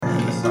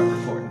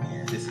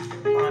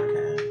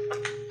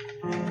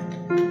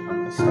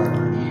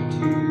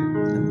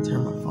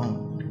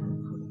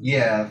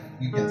Yeah,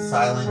 you can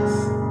silence.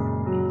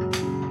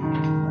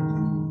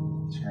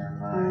 Turn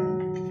my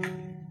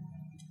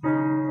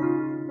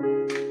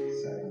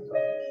settings off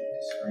to keep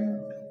the screen.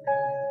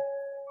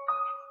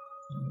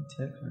 Let me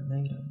text her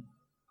later.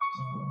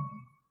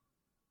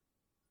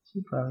 She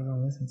probably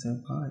gonna listen to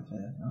a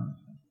podcast.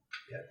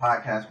 Yeah, the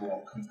podcast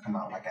won't come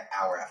out like an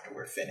hour after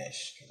we're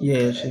finished.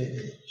 Yeah,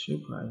 she'll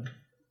probably.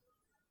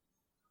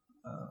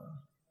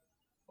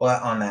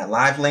 Well, on that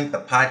live link,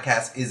 the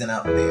podcast isn't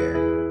up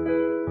there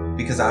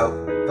because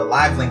the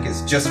live link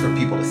is just for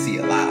people to see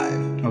it live.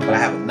 Okay. But I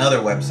have another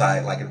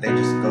website, like if they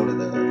just go to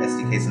the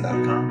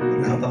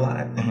sdkson.com without the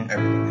live,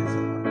 everything is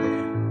up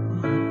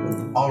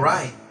there. All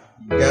right,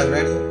 you guys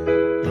ready? Yeah.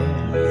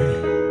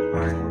 All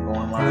right, we're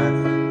going live.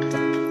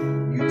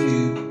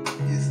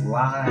 YouTube is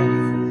live.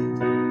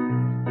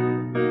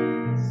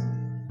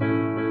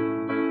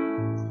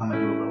 I'm gonna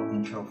do a little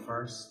intro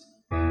first.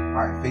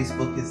 Alright,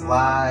 Facebook is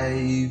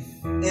live.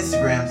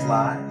 Instagram's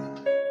live.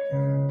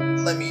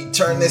 Let me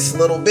turn this a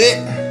little bit.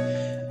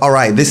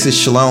 Alright, this is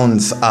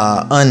Shalon's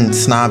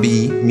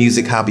Unsnobby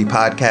Music Hobby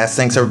Podcast.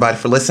 Thanks everybody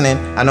for listening.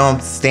 I know I'm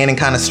standing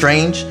kind of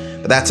strange,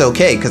 but that's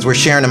okay because we're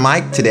sharing a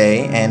mic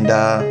today and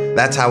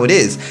that's how it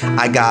is.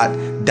 I got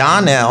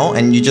Donnell,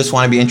 and you just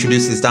want to be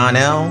introduced as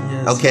Donnell?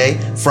 Yes. Okay,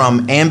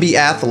 from Ambi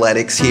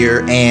Athletics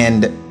here,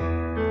 and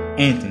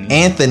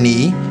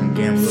Anthony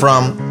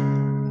from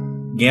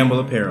Gamble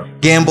Apparel.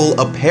 Gamble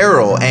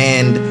Apparel,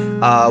 and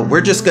we're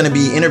just going to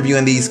be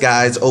interviewing these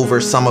guys over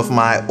some of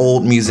my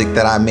old music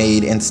that I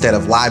made instead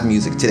of live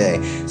music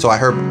today. So I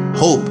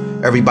hope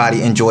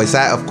everybody enjoys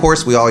that. Of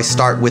course, we always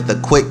start with a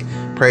quick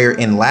prayer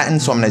in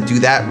Latin, so I'm going to do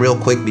that real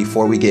quick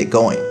before we get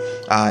going.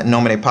 In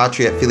nomine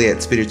Patri et Filii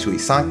et Spiritui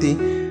Sancti.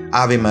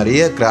 Ave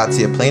Maria,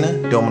 gratia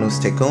plena, Dominus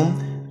tecum.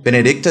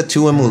 Benedicta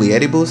tua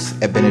mulieribus,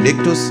 et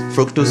benedictus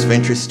fructus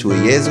ventris tui,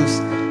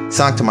 Iesus.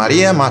 Sancta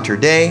Maria, Mater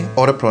Dei,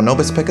 ora pro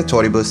nobis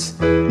peccatoribus,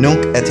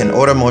 nunc et in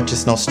hora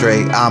mortis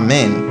nostrae.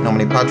 Amen.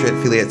 Nomine Patri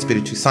et Filii et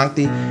Spiritus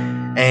Sancti.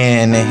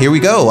 And here we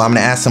go. I'm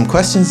going to ask some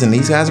questions, and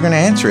these guys are going to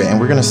answer it. And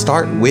we're going to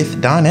start with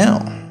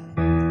Donnell.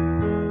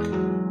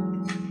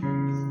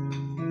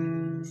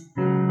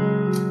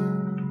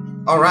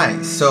 All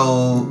right.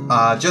 So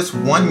just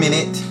 1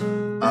 minute.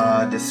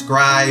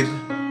 Describe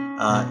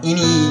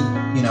any,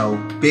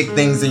 big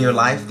things in your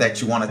life that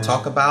you want to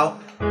talk about.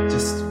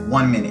 Just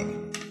 1 minute.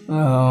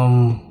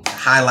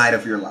 Highlight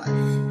of your life.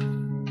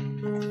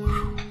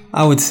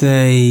 I would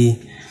say,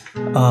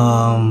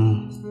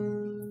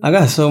 I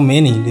got so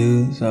many,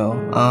 dude. So,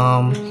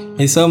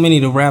 there's so many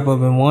to wrap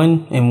up in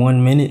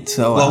 1 minute.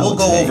 So, well, we'll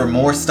go over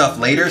more stuff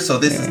later. So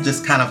this is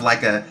just kind of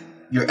like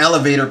your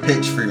elevator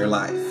pitch for your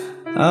life.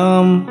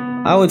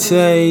 I would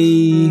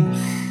say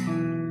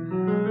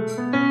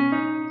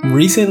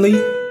recently,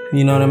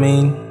 you know what I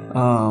mean?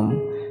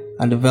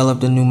 I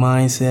developed a new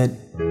mindset,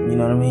 you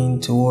know what I mean,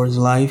 towards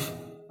life.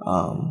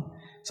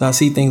 So I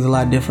see things a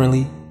lot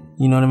differently,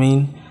 you know what I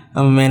mean?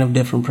 I'm a man of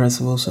different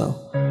principles, so,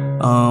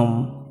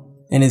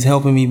 and it's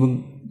helping me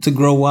to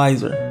grow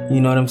wiser,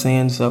 you know what I'm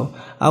saying? So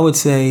I would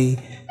say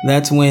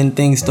that's when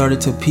things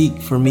started to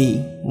peak for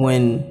me,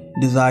 when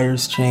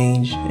desires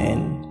change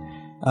and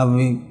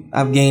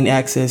I've gained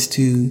access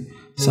to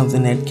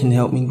something that can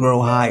help me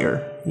grow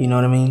higher, you know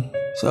what I mean?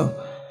 So,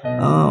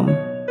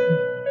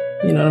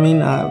 you know what I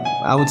mean?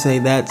 I would say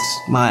that's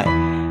my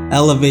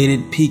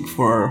elevated peak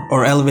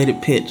or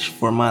elevated pitch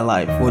for my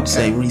life, would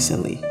say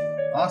recently.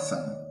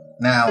 Awesome.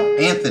 Now,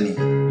 Anthony,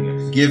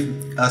 give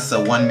us a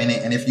 1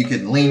 minute, and if you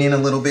could lean in a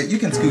little bit, you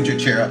can scoot your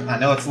chair up. I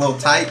know it's a little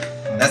tight.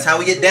 That's how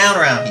we get down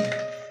around here.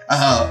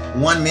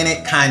 1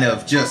 minute kind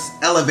of just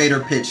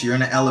elevator pitch. You're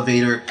in an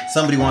elevator.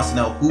 Somebody wants to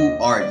know, who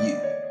are you?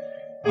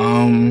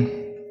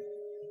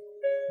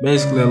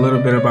 Basically a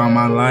little bit about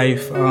my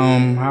life.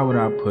 How would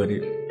I put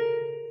it?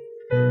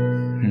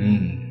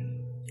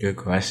 Good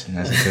question.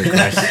 That's a good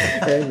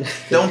question.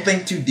 Don't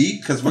think too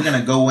deep, because we're going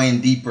to go in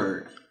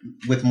deeper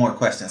with more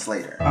questions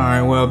later. All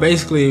right. Well,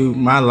 basically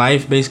my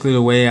life, basically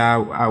the way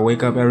I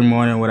wake up every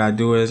morning, what I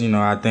do is,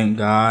 I thank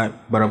God.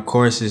 But of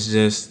course, it's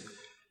just,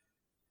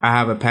 I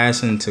have a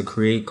passion to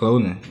create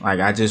clothing.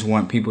 Like, I just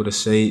want people to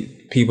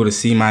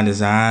see my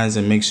designs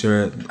and make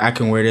sure I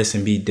can wear this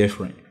and be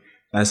different.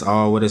 That's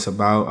all what it's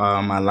about.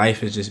 My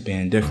life is just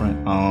being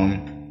different.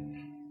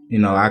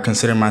 I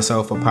consider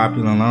myself a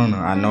popular learner.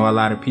 I know a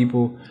lot of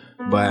people,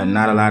 but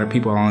not a lot of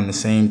people are on the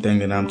same thing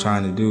that I'm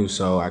trying to do.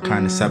 So I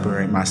kind of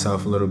separate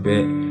myself a little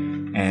bit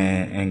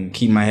and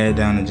keep my head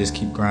down and just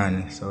keep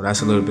grinding. So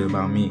that's a little bit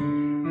about me.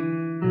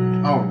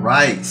 All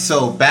right.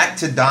 So back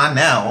to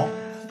Donnell.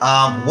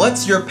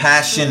 What's your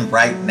passion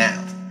right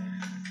now?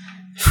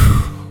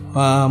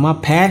 My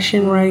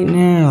passion right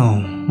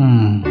now.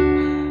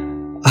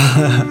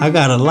 I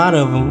got a lot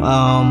of them.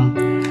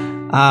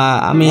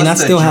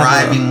 What's the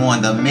driving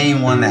one, the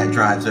main one that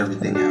drives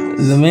everything else?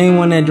 The main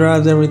one that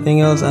drives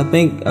everything else, I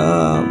think,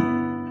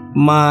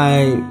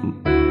 my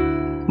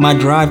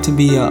drive to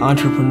be an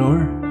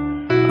entrepreneur.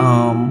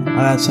 I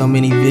got so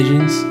many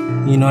visions,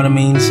 you know what I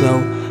mean?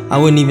 So I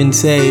wouldn't even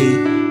say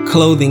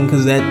clothing,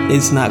 because that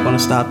it's not going to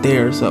stop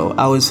there. So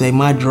I would say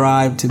my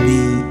drive to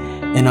be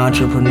an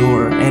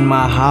entrepreneur and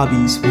my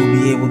hobbies will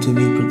be able to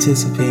be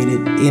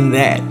participated in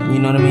that. You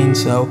know what I mean?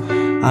 So,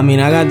 I mean,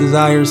 I got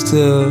desires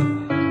to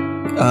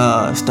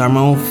start my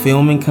own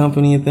filming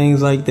company and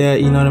things like that.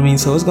 You know what I mean?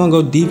 So it's going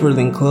to go deeper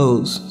than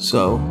clothes.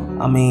 So,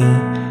 I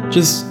mean,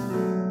 just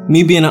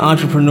me being an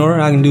entrepreneur,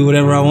 I can do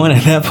whatever I want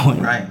at that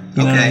point. Right.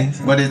 You know okay.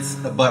 what I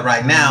mean? But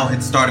right now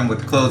it's starting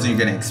with clothes, and you're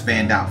going to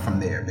expand out from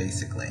there,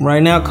 basically.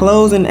 Right now,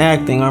 clothes and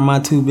acting are my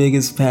two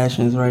biggest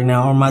passions right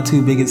now, or my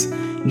two biggest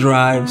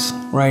drives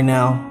right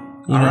now.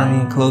 You know what I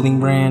mean? Clothing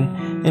brand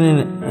and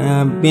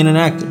then being an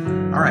actor.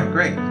 All right,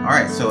 great. All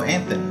right, so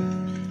Anthony.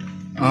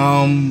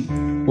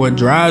 What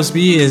drives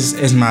me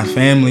is my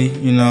family.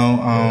 You know,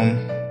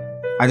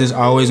 I just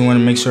always want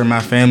to make sure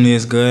my family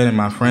is good and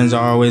my friends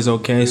are always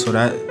okay. So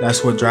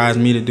that's what drives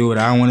me to do what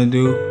I want to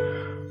do.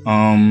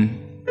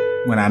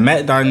 When I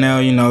met Darnell,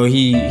 you know,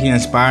 he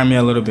inspired me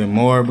a little bit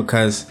more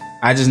because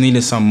I just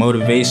needed some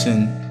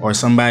motivation or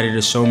somebody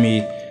to show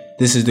me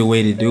this is the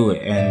way to do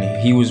it. And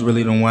he was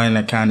really the one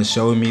that kind of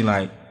showed me,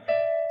 like,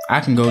 I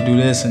can go do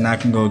this and I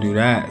can go do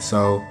that.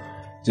 So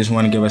just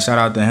want to give a shout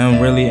out to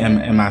him, really,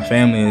 and my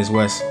family is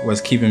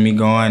what's keeping me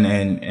going.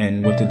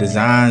 And with the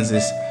designs,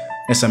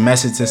 it's a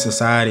message to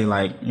society.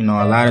 Like, you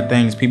know, a lot of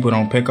things people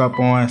don't pick up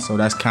on. So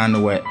that's kind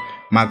of what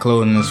my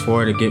clothing is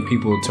for, to get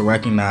people to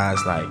recognize,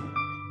 like,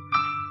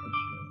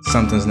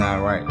 something's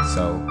not right.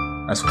 So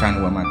that's kind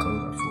of what my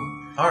clothes are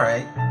for. All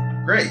right,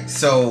 great.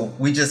 So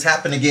we just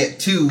happen to get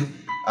two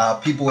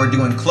people who are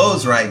doing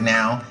clothes right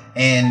now.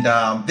 And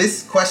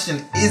this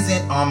question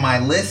isn't on my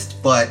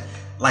list, but,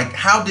 like,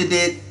 how did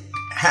it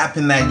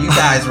happen that you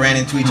guys ran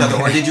into each other,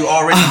 or did you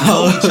already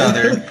know each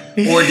other,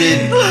 or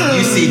did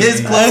you see his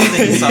clothes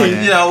and you saw,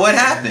 you know, what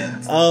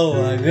happened? Oh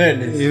my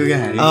goodness. You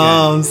got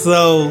it.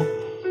 So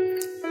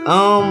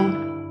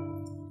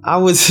I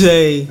would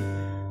say,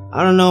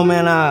 I don't know,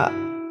 man,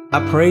 I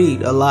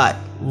prayed a lot,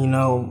 you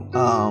know.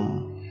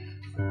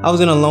 I was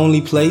in a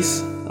lonely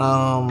place.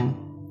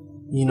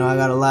 You know, I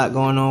got a lot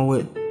going on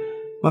with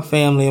my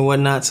family and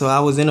whatnot, so I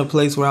was in a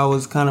place where I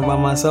was kind of by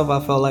myself. I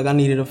felt like I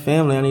needed a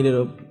family. I needed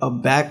a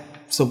back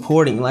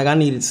supporting. Like, I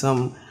needed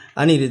some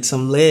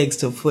legs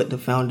to put the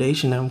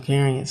foundation that I'm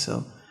carrying.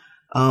 So,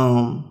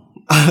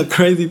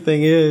 crazy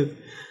thing is,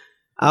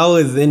 I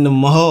was in the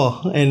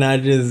mall and I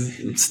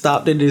just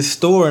stopped at this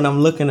store and I'm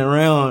looking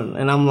around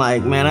and I'm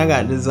like, man, I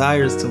got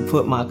desires to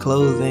put my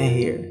clothes in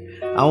here.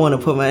 I want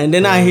to and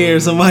then I hear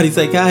somebody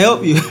say, can I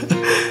help you?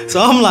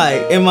 So I'm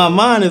like, in my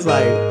mind, it's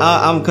like,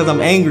 because I'm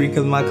angry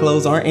because my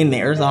clothes aren't in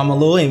there. So I'm a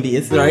little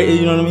envious, right?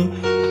 You know what I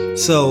mean?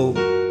 So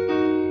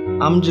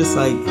I'm just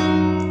like,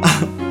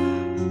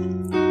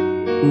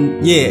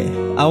 yeah,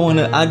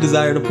 I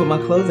desire to put my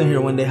clothes in here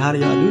one day. How do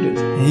y'all do this?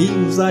 And he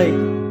was like,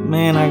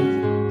 man,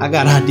 I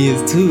got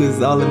ideas too.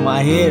 It's all in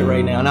my head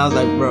right now. And I was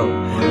like, bro,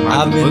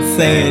 I've been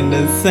saying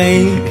the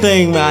same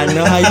thing, man. I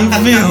know how you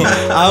feel.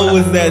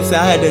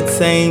 I had that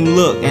same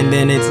look. And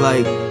then it's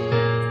like,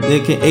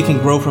 it can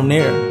grow from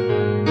there.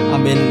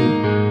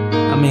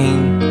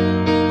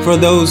 For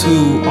those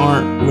who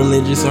aren't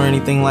religious or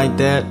anything like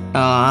that,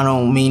 I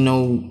don't mean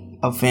no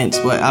offense,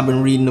 but I've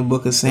been reading the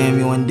book of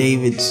Samuel, and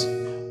David's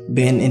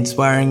been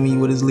inspiring me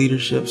with his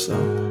leadership. So,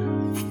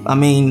 I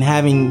mean,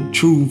 having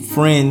true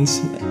friends,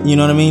 you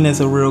know what I mean?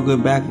 That's a real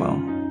good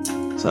backbone.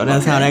 So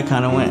that's how that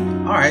kind of went.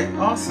 All right,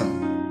 awesome.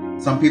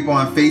 Some people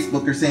on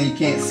Facebook are saying you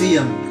can't see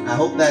them. I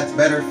hope that's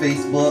better,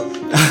 Facebook.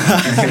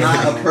 It's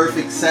not a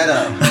perfect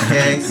setup,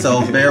 okay?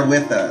 So bear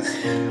with us.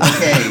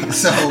 Okay,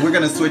 so we're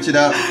going to switch it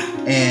up.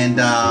 And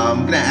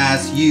I'm going to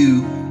ask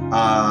you,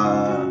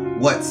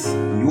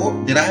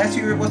 did I ask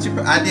you what's your,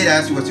 I did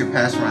ask you what's your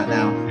passion right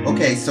now.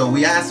 Okay, so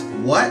we asked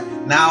what.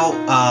 Now,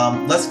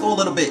 let's go a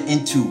little bit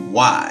into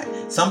why.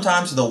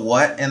 Sometimes the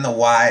what and the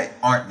why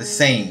aren't the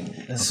same.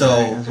 That's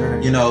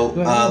right. You know,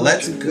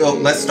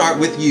 let's start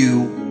with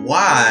you.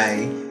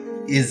 Why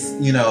is,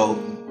 you know,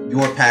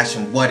 your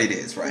passion what it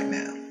is right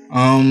now?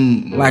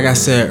 Like I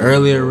said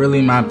earlier,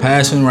 really my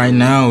passion right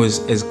now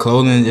is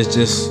clothing. It's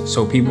just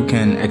so people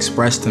can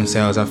express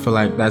themselves. I feel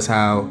like that's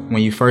how,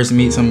 when you first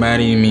meet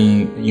somebody,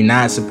 you're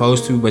not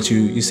supposed to, but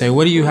you say,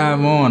 what do you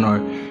have on?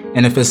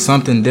 And if it's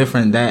something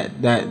different,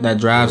 that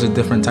drives a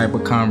different type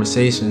of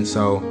conversation.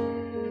 So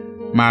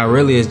my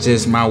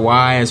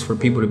why is for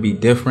people to be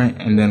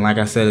different. And then, like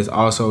I said, it's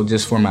also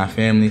just for my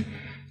family,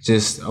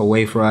 just a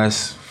way for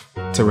us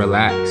to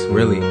relax,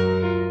 really,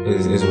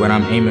 is what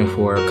I'm aiming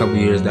for a couple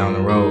years down the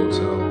road.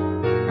 So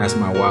that's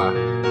my why.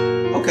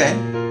 Okay,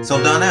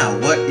 so Darnell,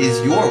 what is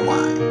your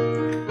why?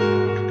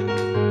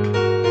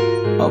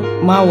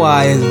 My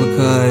why is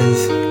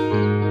because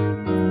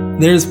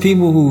there's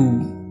people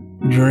who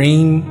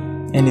dream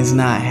and it's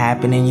not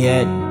happening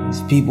yet.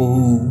 There's people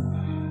who,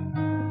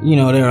 you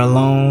know, they're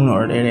alone,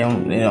 or they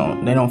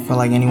don't feel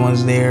like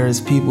anyone's there. It's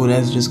people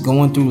that's just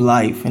going through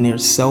life and they're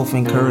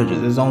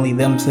self-encouragers. There's only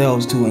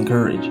themselves to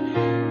encourage.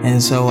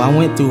 And so I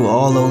went through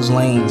all those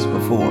lanes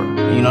before.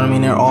 You know what I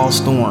mean? They're all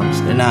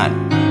storms. They're not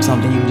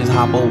something you can just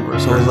hop over.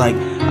 So it's like,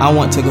 I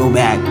want to go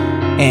back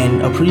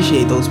and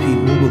appreciate those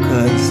people,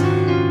 because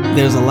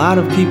there's a lot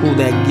of people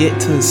that get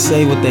to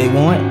say what they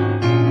want.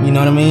 You know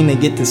what I mean? They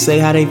get to say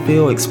how they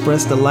feel,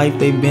 express the life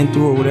they've been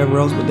through or whatever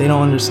else, but they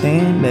don't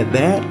understand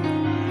that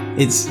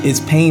it's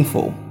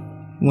painful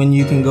when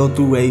you can go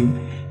through a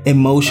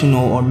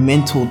emotional or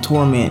mental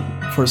torment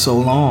for so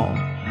long.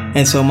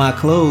 And so my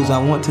clothes, I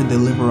want to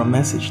deliver a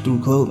message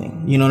through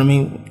clothing. You know what I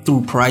mean?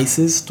 Through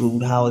prices,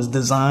 through how it's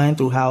designed,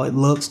 through how it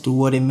looks, through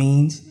what it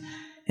means.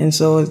 And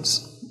so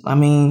it's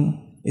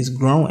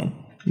growing.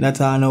 That's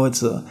how I know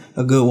it's a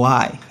good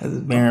why, because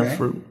it's bearing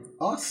fruit.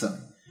 Awesome.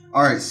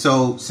 All right,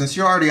 so since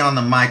you're already on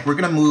the mic, we're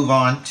going to move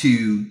on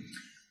to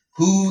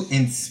who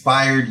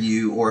inspired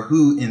you or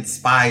who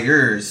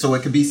inspires. So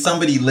it could be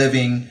somebody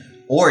living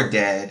or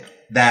dead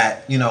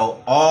that, you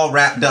know, all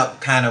wrapped up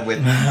kind of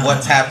with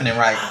what's happening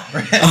right.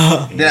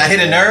 Did I hit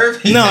a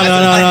nerve? No.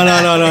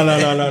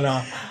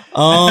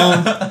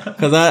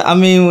 Because I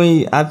mean,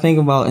 when I think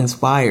about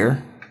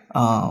inspire,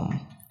 I'm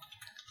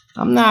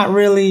not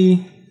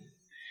really...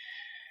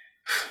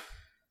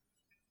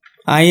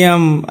 I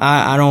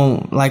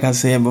don't, like I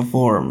said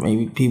before,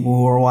 maybe people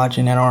who are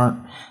watching that aren't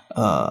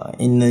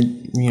in the,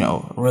 you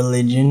know,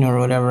 religion or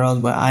whatever else,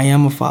 but I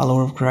am a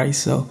follower of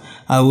Christ. So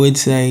I would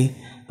say,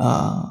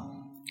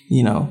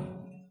 you know,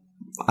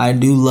 I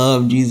do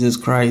love Jesus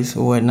Christ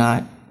or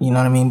whatnot, you know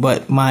what I mean?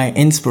 But my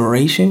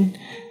inspiration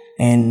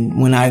and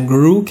when I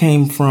grew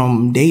came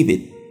from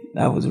David.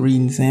 I was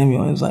reading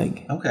Samuel and it was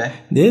like, okay,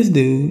 this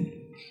dude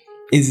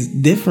is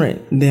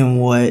different than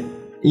what,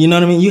 you know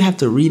what I mean? You have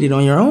to read it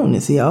on your own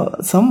and see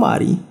how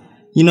somebody,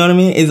 you know what I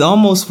mean? It's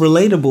almost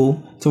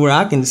relatable to where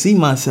I can see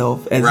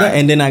myself as that.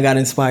 And then I got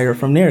inspired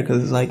from there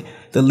because it's like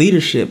the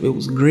leadership, it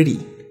was gritty.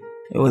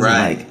 It wasn't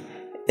like,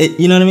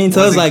 you know what I mean?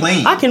 So it's like,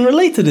 clean. I can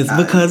relate to this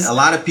because a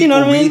lot of people you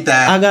know what read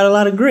that. I got a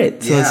lot of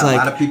grit. So it's like, a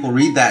lot of people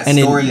read that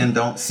story and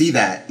don't see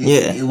that.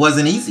 It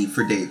wasn't easy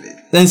for David.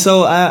 And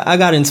so I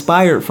got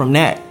inspired from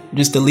that,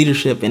 just the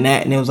leadership in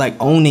that. And it was like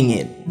owning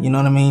it, you know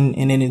what I mean?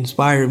 And it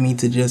inspired me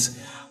to just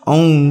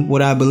own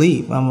what I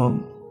believe.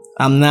 I'm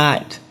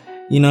not,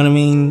 you know what I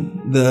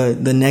mean,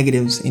 the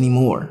negatives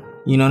anymore.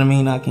 You know what I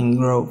mean? I can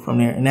grow from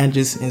there. And that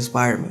just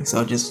inspired me. So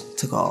I just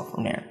took off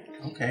from there.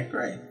 Okay,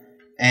 great.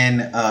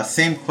 And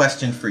same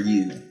question for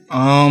you.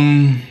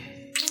 Who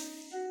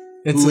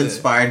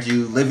inspired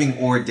you, living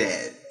or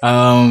dead?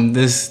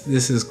 This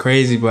is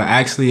crazy, but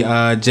actually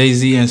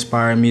Jay-Z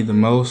inspired me the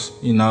most.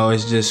 You know,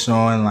 it's just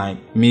showing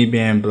like me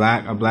being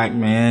a black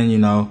man, you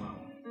know,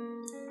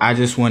 I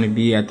just want to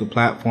be at the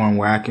platform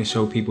where I can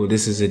show people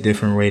this is a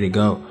different way to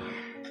go.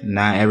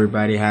 Not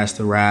everybody has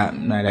to rap.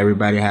 Not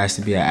everybody has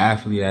to be an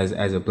athlete.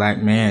 As a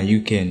black man,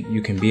 you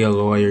can be a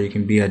lawyer. You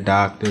can be a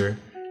doctor.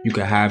 You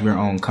can have your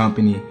own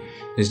company.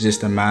 It's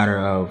just a matter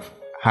of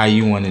how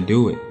you want to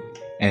do it.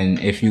 And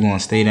if you're going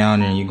to stay down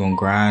there and you're going to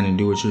grind and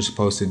do what you're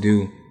supposed to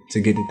do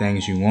to get the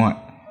things you want.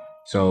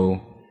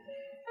 So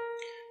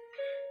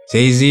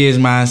Jay-Z is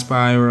my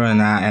inspirer,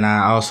 and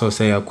I also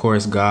say, of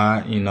course,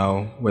 God. You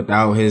know,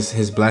 without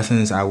his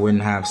blessings, I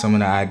wouldn't have some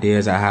of the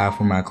ideas I have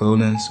for my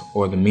clothing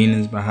or the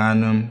meanings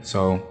behind them.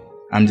 So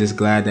I'm just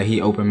glad that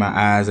he opened my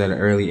eyes at an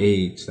early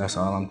age. That's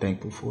all I'm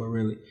thankful for,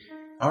 really.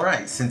 All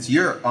right, since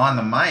you're on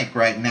the mic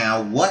right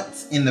now,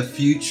 what's in the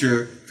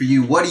future for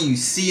you? What do you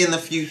see in the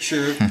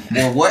future,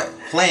 or what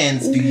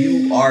plans do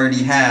you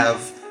already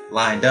have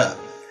lined up?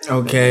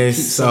 Okay,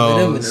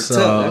 so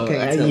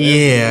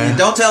yeah.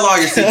 Don't tell all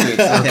your secrets.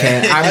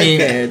 Okay, I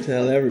mean,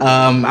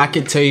 I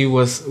can tell you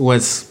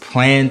what's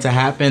planned to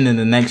happen in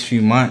the next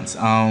few months.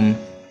 Me and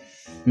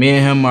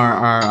him,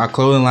 our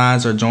clothing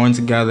lines are joined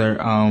together.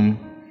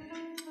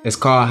 It's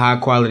called High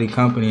Quality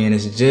Company, and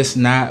it's just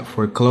not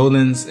for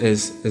clothing.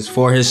 It's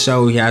for his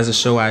show. He has a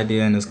show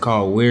idea, and it's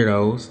called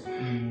Weirdos.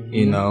 Mm-hmm.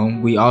 You know,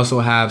 we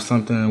also have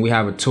something. We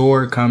have a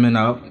tour coming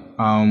up.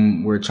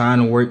 We're trying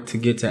to work to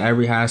get to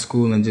every high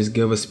school and just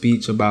give a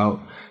speech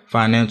about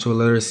financial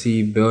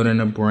literacy, building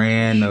a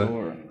brand,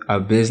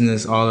 a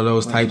business, all of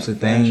those types of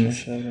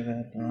things.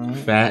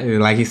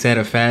 Like he said,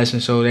 a fashion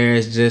show there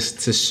is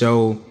just to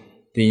show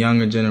the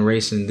younger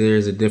generation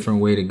there's a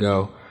different way to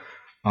go.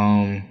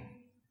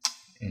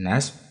 And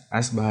that's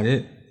about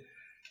it.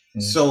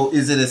 So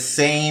is it the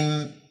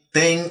same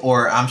thing,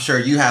 or I'm sure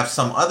you have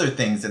some other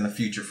things in the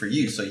future for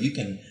you, so you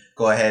can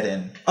go ahead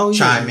and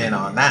chime in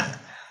on that.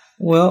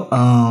 Well,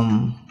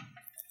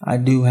 I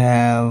do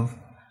have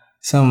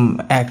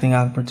some acting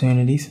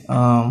opportunities.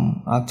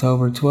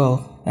 October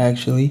 12th,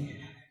 actually,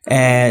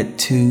 at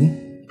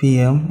 2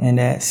 p.m. and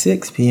at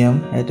 6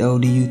 p.m. at the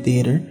ODU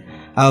Theater.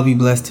 I'll be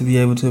blessed to be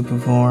able to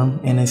perform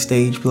in a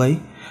stage play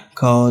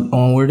called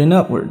Onward and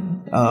Upward,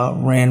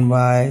 ran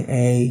by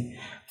a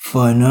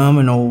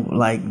phenomenal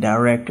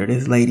director.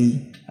 This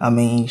lady, I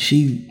mean,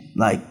 she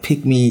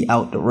picked me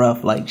out the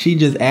rough. She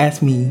just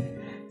asked me,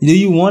 do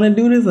you want to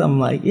do this? I'm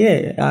like,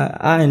 yeah,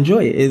 I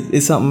enjoy it.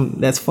 It's something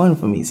that's fun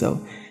for me.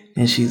 So,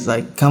 and she's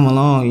like, come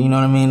along. You know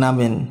what I mean? I've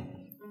been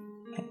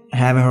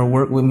having her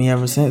work with me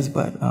ever since.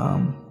 But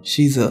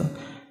she's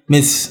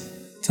Miss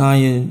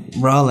Tanya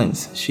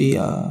Rollins. She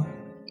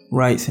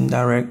writes and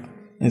directs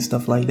and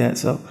stuff like that.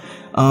 So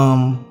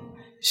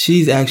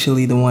she's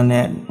actually the one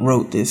that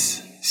wrote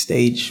this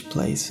stage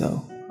play.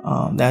 So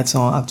that's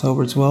on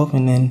October 12th.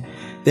 And then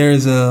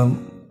there's a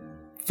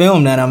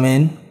film that I'm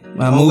in,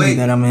 a movie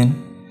that I'm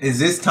in. Is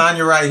this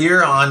Tanya right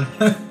here on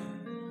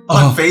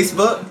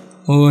Facebook?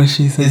 What was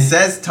she saying? It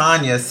says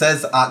Tanya. It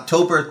says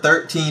October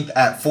 13th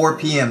at 4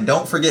 p.m.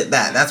 Don't forget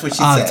that. That's what she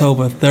said.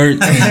 October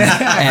 13th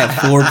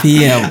at 4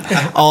 p.m.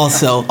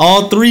 Also,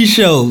 all 3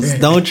 shows.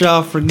 Don't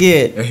y'all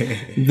forget.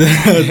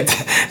 The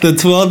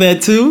 12th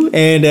at 2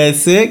 and at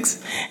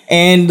 6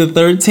 and the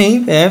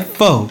 13th at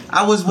 4.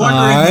 I was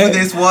wondering who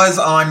this was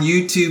on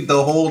YouTube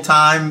the whole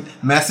time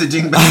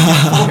messaging back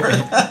and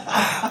forth.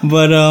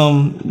 But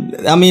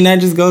I mean, that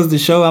just goes to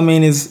show, I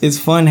mean, it's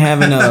fun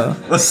having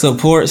a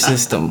support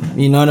system.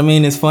 You know what I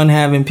mean? It's fun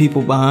having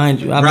people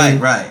behind you.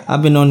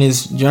 I've been on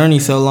this journey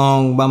so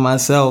long by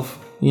myself.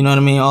 You know what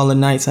I mean? All the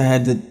nights I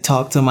had to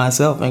talk to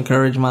myself,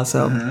 encourage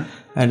myself.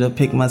 I had to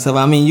pick myself.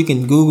 I mean, you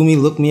can Google me,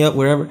 look me up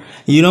wherever.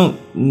 You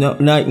don't know,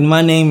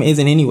 my name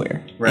isn't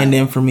anywhere. Right. And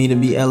then for me to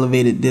be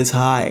elevated this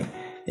high,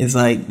 it's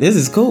like, this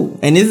is cool.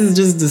 And this is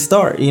just the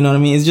start. You know what I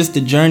mean? It's just the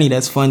journey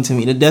that's fun to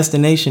me. The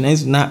destination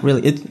is not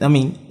really,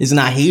 it's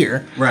not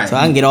here. Right. So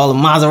I can get all the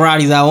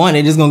Maseratis I want.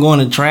 They're just going to go in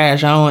the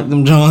trash. I don't want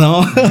them drawn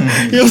on. You know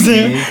what I'm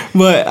saying?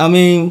 But I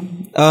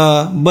mean,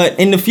 but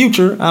in the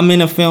future, I'm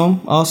in a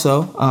film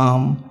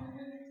also.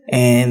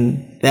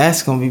 And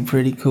that's going to be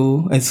pretty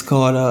cool. It's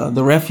called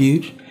The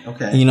Refuge.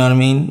 Okay. You know what I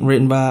mean?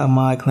 Written by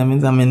Ahmad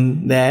Clemens. I'm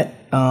in that.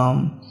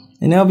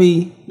 And there'll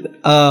be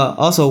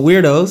also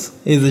Weirdos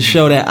is a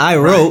show that I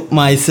wrote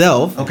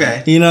myself.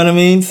 Okay. You know what I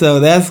mean? So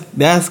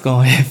that's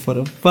going to hit for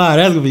the fire.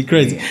 That's going to be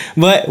crazy. Yeah.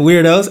 But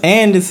Weirdos,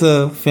 and it's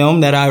a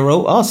film that I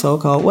wrote also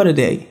called What a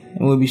Day.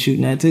 And we'll be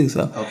shooting that too.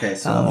 So okay,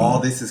 so all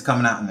this is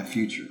coming out in the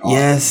future.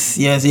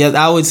 Awesome. Yes.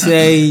 I would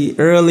say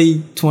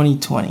early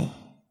 2020.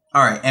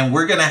 All right, and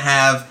we're gonna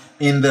have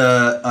in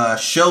the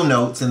show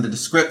notes in the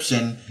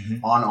description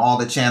on all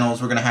the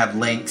channels, we're gonna have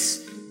links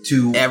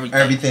to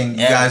everything.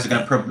 You guys are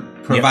gonna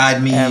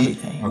provide me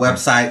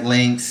website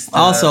links.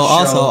 Also,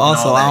 I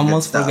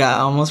almost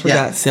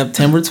forgot.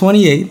 September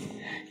 28th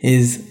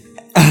is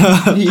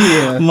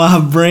my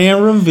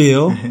brand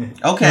reveal.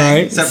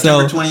 Okay, right?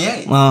 September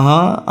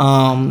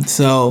 28th.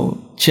 So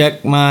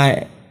check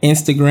my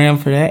Instagram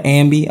for that,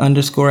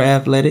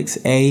 Ambi_athletics,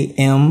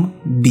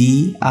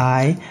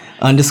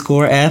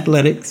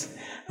 AMBI_athletics.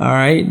 All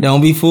right,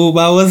 don't be fooled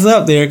by what's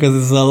up there, because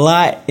there's a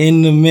lot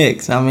in the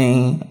mix. I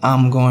mean,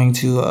 I'm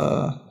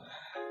gonna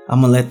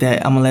let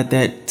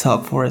that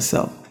talk for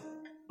itself.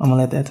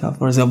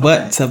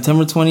 But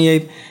September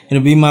 28th,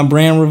 it'll be my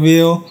brand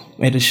reveal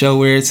at the show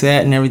where it's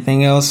at and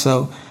everything else.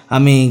 So I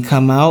mean,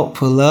 come out,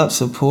 pull up,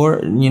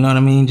 support. You know what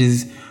I mean?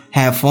 Just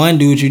have fun,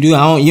 do what you do.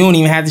 You don't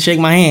even have to shake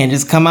my hand.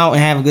 Just come out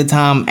and have a good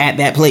time at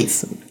that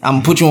place. I'm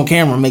gonna put you on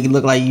camera and make it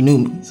look like you knew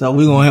me. So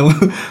we're gonna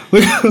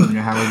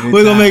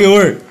make it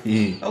work.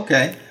 Yeah.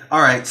 Okay.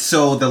 All right.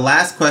 So the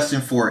last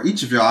question for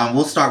each of y'all, and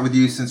we'll start with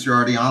you since you're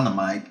already on the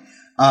mic.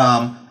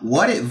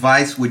 What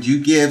advice would you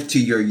give to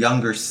your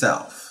younger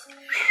self?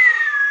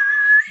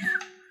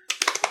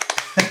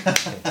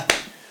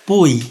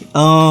 Boy,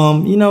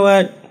 you know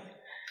what?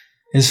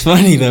 It's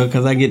funny though,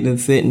 because I get to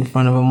sit in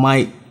front of a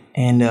mic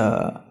and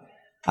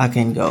I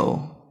can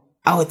go,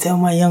 I would tell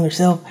my younger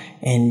self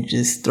and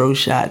just throw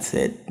shots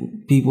at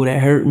people that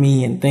hurt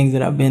me and things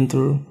that I've been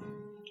through.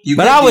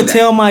 But I would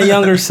tell my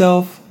younger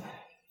self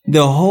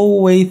the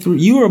whole way through,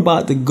 you were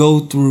about to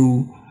go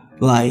through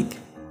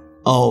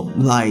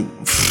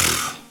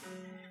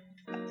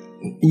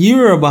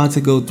you're about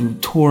to go through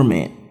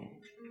torment.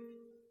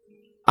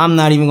 I'm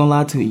not even gonna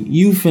lie to you.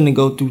 You finna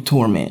go through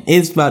torment.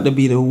 It's about to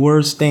be the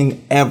worst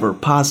thing ever,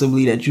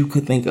 possibly, that you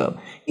could think of.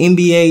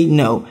 NBA,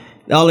 no.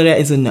 All of that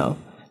is a no.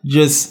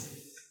 Just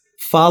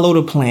follow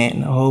the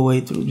plan the whole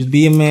way through. Just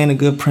be a man of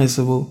good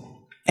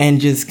principle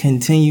and just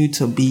continue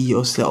to be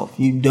yourself.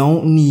 You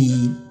don't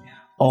need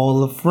all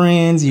the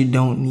friends. You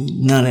don't need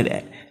none of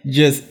that.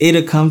 Just,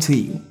 it'll come to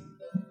you.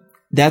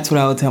 That's what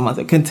I would tell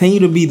myself. Continue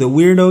to be the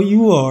weirdo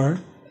you are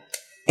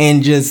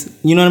and just,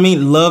 you know what I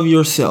mean? Love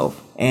yourself.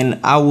 And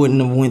I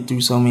wouldn't have went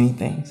through so many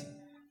things.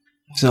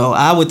 So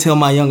I would tell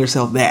my younger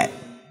self that.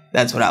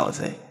 That's what I would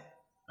say.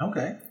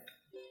 Okay.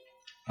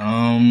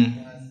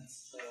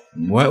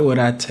 What would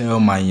I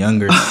tell my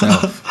younger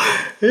self?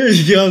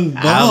 He's young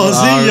boss.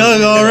 He's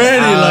young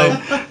already.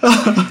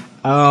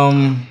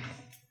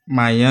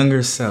 My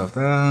younger self.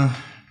 I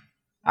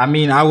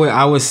mean,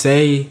 I would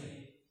say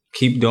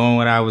keep doing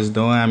what I was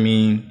doing. I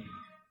mean,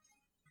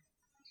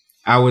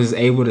 I was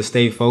able to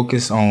stay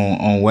focused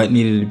on what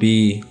needed to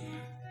be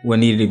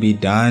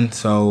done.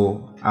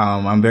 So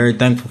I'm very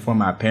thankful for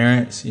my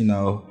parents. You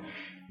know,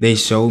 they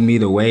showed me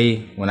the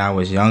way when I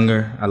was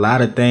younger. A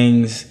lot of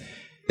things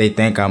they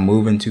think I'm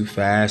moving too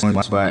fast,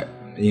 but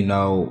you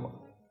know,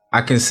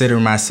 I consider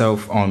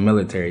myself on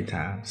military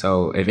time.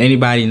 So if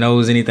anybody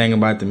knows anything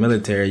about the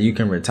military, you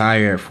can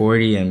retire at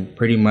 40 and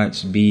pretty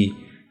much be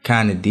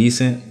kind of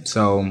decent.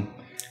 So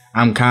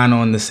I'm kind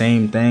of on the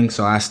same thing.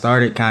 So I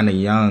started kind of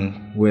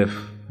young with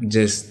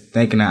just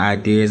thinking of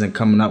ideas and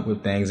coming up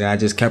with things. And I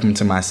just kept them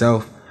to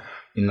myself.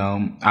 You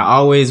know, I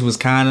always was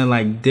kind of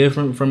like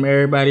different from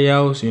everybody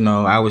else. You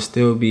know, I would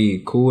still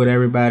be cool with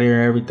everybody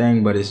or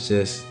everything, but it's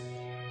just,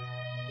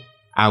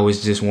 I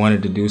was just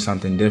wanted to do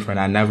something different.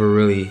 I never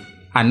really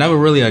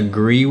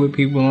agree with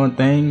people on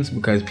things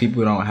because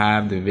people don't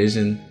have the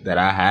vision that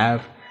I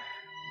have.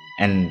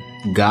 And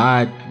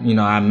God, you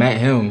know, I met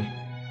him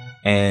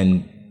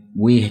and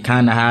we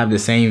kind of have the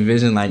same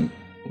vision. Like,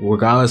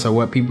 regardless of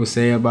what people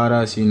say about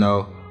us, you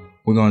know,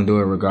 we're going to do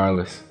it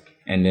regardless.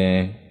 And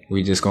then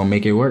we just going to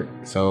make it work.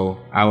 So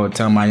I would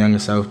tell my younger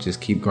self,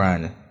 just keep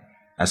grinding.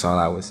 That's all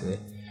I would say.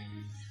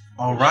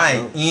 All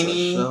right.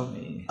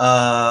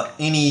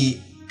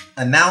 Any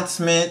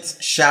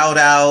announcements, shout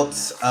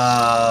outs,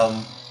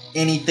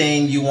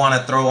 anything you want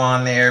to throw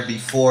on there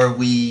before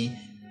we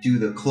do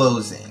the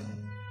closing?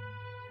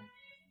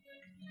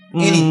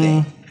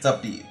 Anything. It's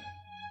up to you.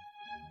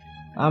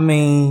 I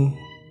mean,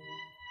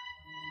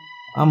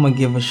 I'm going to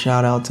give a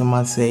shout out to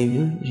my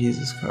Savior,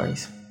 Jesus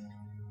Christ.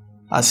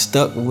 I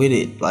stuck with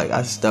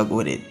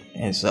it.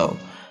 And so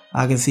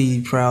I can see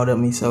he's proud of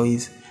me. So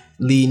he's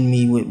leading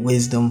me with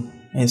wisdom.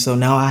 And so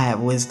now I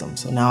have wisdom.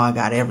 So now I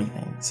got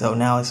everything. So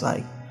now it's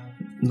like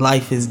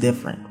life is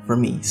different for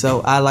me. So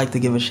I like to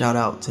give a shout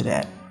out to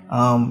that.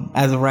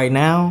 As of right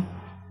now,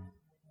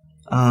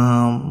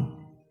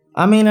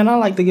 and I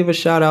like to give a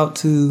shout out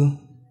to,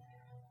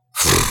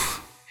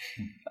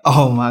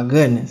 oh my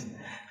goodness.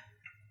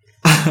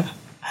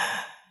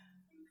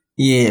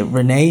 Yeah,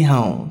 Renee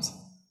Holmes.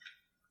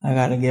 I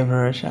gotta give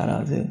her a shout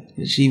out too.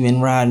 She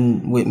been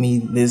riding with me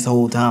this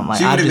whole time. Like,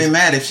 she would have been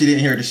mad if she didn't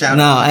hear the shout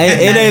out. No,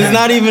 it is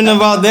not even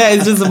about that.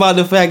 It's just about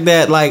the fact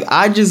that, like,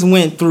 I just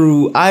went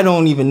through, I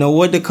don't even know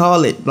what to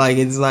call it. Like,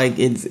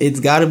 it's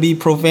gotta be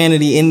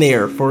profanity in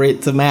there for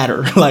it to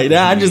matter. Like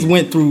that. I just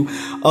went through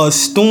a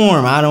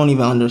storm. I don't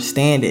even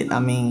understand it. I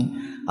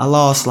mean, I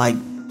lost like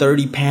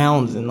 30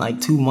 pounds in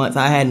like 2 months.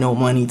 I had no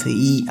money to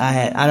eat.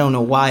 I don't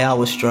know why I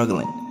was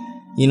struggling.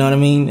 You know what I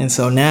mean? And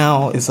so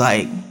now it's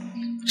like,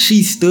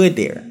 she stood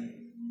there.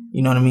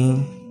 You know what I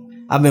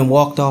mean? I've been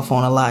walked off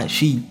on a lot.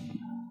 She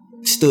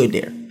stood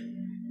there.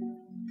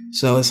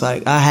 So it's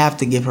like, I have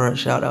to give her a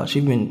shout out.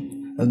 She's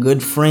been a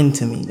good friend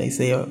to me. They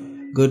say a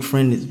good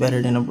friend is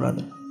better than a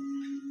brother.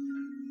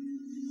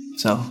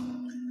 So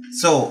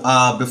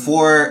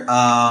before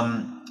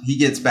he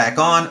gets back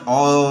on,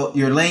 all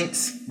your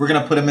links, we're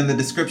going to put them in the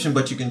description,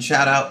 but you can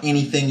shout out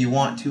anything you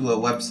want to, a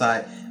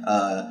website,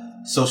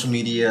 social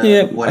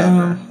media,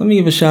 whatever. Let me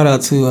give a shout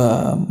out to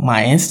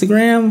my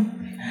Instagram.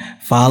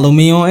 Follow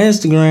me on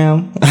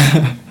Instagram.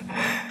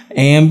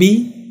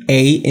 Ambi,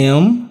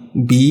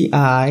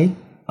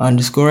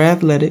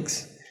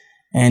 AMBI_athletics.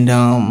 And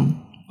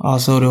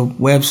also the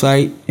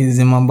website is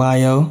in my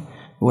bio.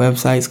 The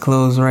website's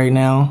closed right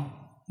now,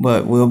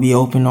 but we'll be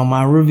open on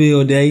my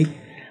reveal day.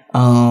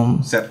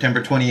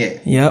 September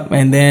 28th. Yep.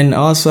 And then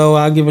also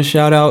I'll give a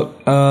shout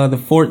out the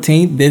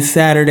 14th, this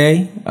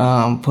Saturday.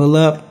 Pull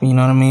up, you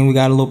know what I mean? We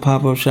got a little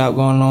pop-up shop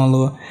going on,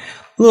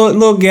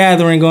 little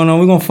gathering going on.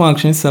 We're gonna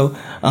function. So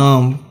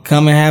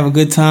come and have a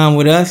good time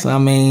with us. I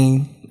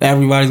mean,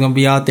 everybody's gonna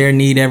be out there,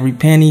 need every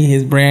penny.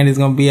 His brand is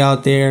gonna be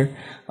out there.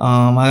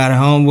 I got a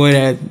homeboy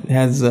that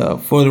has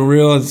For the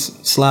Real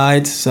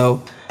slides.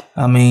 So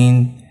I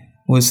mean,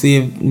 we'll see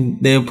if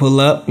they'll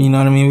pull up. You know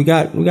what I mean? We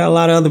got a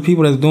lot of other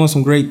people that's doing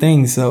some great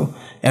things. So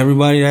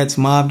everybody that's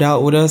mobbed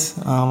out with us,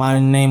 I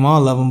didn't name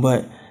all of them,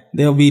 but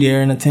they'll be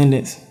there in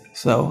attendance.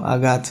 So I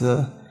got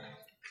to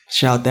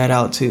shout that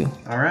out too.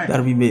 All right.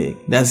 That'll be big.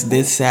 That's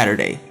this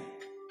Saturday.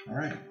 All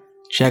right.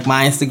 Check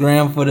my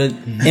Instagram for the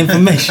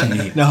information.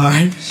 All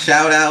right.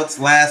 Shout outs,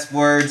 last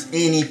words,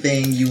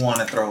 anything you want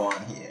to throw on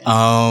here.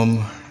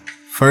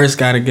 First,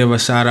 got to give a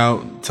shout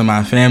out to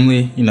my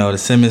family, you know, the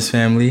Simmons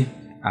family.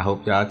 I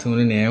hope y'all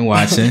tuning in and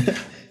watching.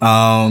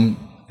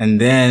 And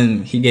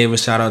then he gave a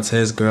shout out to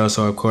his girl,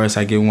 so of course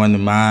I give one to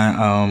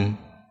mine.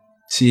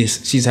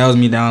 She's held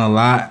me down a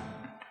lot.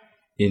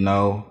 You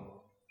know,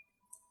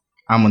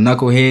 I'm a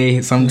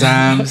knucklehead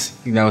sometimes.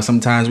 You know,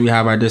 sometimes we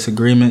have our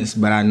disagreements,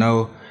 but I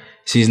know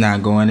she's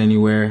not going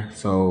anywhere.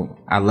 So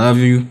I love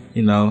you.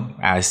 You know,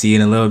 I'll see you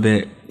in a little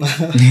bit.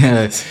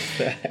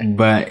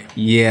 But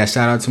yeah,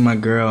 shout out to my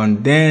girl.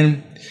 And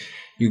then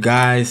you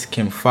guys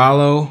can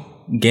follow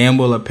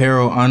Gamble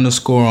Apparel _ on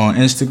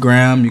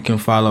Instagram. You can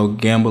follow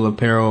Gamble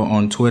Apparel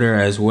on Twitter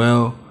as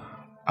well.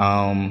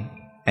 And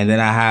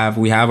then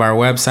we have our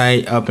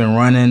website up and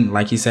running.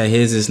 Like he said,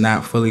 his is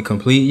not fully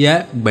complete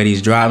yet, but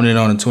he's dropping it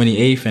on the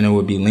 28th, and it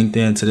will be linked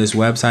into this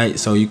website.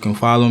 So you can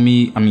follow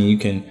me. I mean, you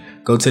can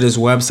go to this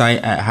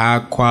website at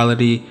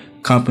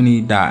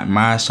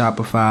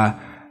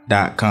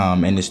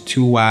highqualitycompany.myshopify.com, and it's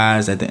 2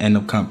 Y's at the end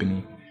of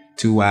company.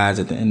 2 Y's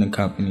at the end of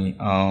company.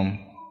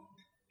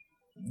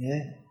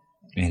 Yeah.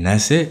 And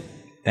that's it.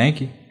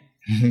 Thank you.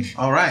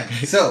 All right.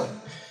 So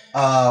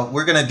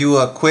we're going to do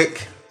a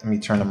quick, let me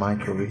turn the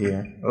mic over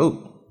here.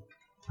 Oh.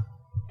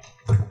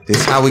 This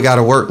is how we got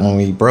to work when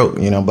we broke,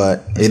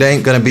 but it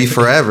ain't going to be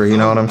forever. You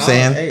know what I'm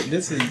saying? Hey,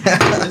 this is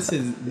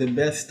the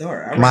best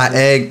start. My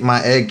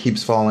egg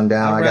keeps falling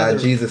down. I got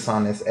Jesus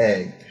on this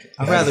egg.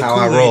 I'd rather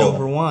Kool-Aid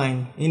over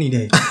wine any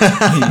day.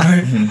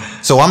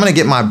 So I'm going to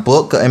get my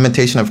book,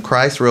 Imitation of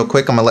Christ, real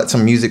quick. I'm going to let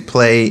some music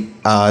play.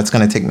 It's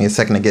going to take me a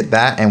second to get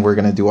that, and we're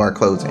going to do our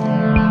closing.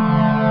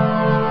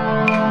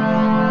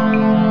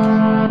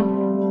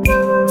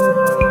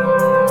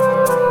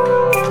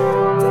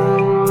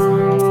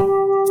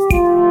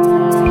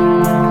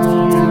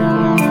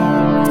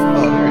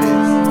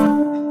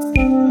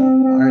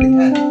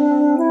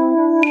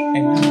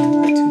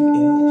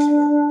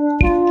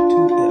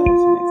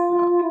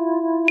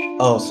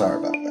 Oh, sorry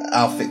about that.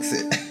 I'll fix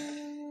it.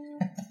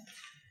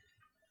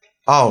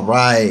 All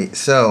right.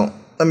 So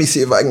let me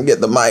see if I can get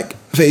the mic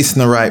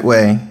facing the right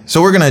way.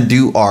 So we're going to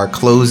do our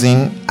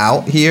closing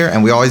out here.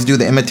 And we always do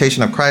the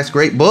Imitation of Christ.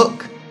 Great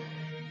book.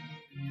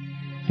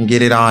 You can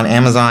get it on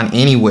Amazon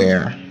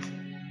anywhere.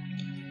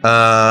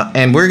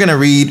 And we're going to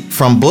read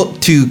from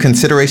Book 2,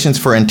 Considerations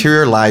for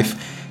Interior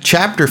Life,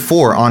 Chapter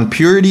 4, on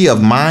Purity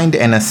of Mind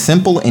and a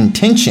Simple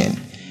Intention.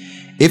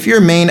 If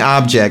your main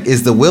object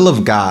is the will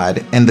of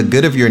God and the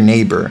good of your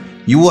neighbor,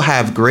 you will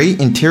have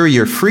great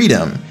interior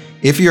freedom.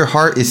 If your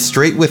heart is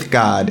straight with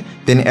God,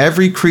 then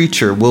every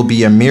creature will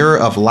be a mirror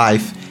of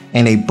life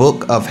and a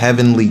book of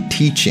heavenly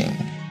teaching.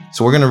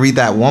 So we're going to read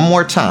that one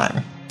more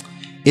time.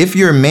 If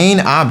your main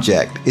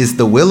object is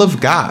the will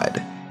of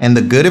God and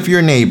the good of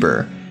your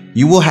neighbor,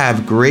 you will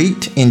have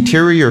great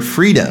interior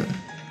freedom.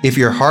 If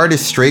your heart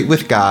is straight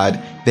with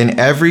God, then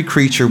every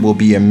creature will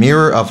be a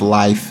mirror of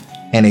life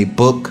and a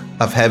book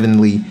of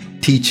heavenly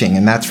teaching.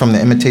 And that's from the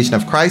Imitation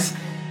of Christ.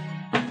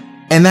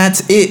 And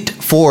that's it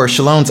for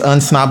Shalom's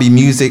Unsnobby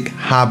Music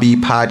Hobby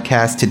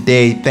Podcast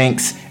today.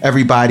 Thanks,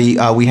 everybody.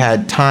 We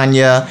had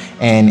Tanya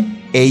and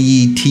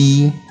AET,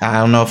 I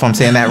don't know if I'm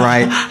saying that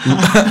right,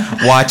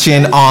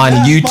 watching on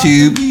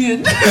YouTube.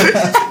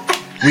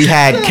 We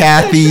had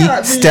Kathy,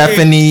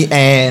 Stephanie,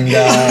 and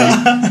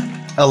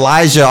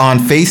Elijah on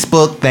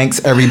Facebook.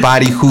 Thanks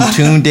everybody who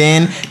tuned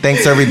in.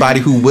 Thanks everybody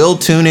who will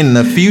tune in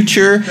the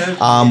future.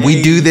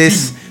 We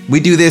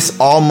do this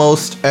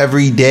almost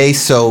every day,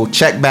 so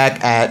check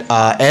back at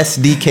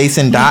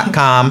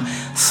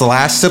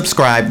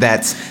sdcason.com/subscribe.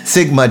 That's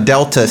Sigma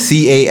Delta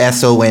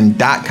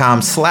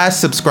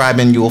CASON.com/subscribe,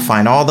 and you will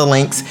find all the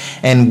links,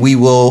 and we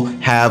will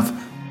have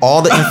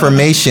all the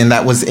information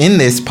that was in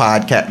this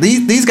podcast.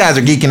 These guys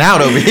are geeking out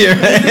over here.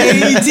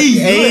 AET.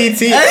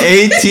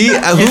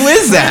 Who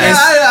is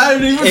that?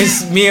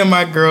 It's me and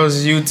my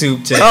girl's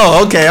YouTube channel.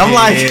 Oh, okay. I'm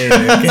like,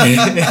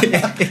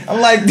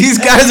 these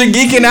guys are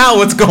geeking out.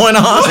 What's going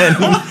on?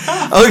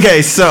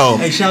 Okay, so.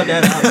 Hey, shout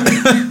that out.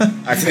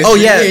 Oh,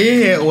 yeah.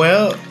 Yeah.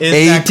 Well, it's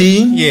AET?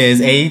 Yeah, it's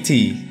AET.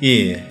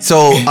 Yeah.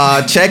 So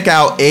check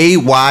out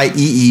AYEETEE,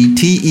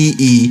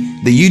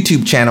 the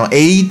YouTube channel,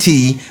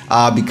 AET,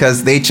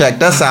 because they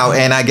checked us out,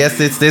 and I guess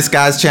it's this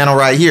guy's channel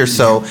right here.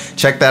 So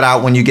check that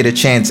out when you get a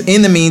chance.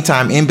 In the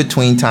meantime, in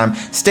between time,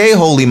 stay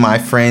holy, my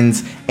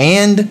friends,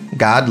 and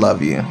God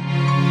love you.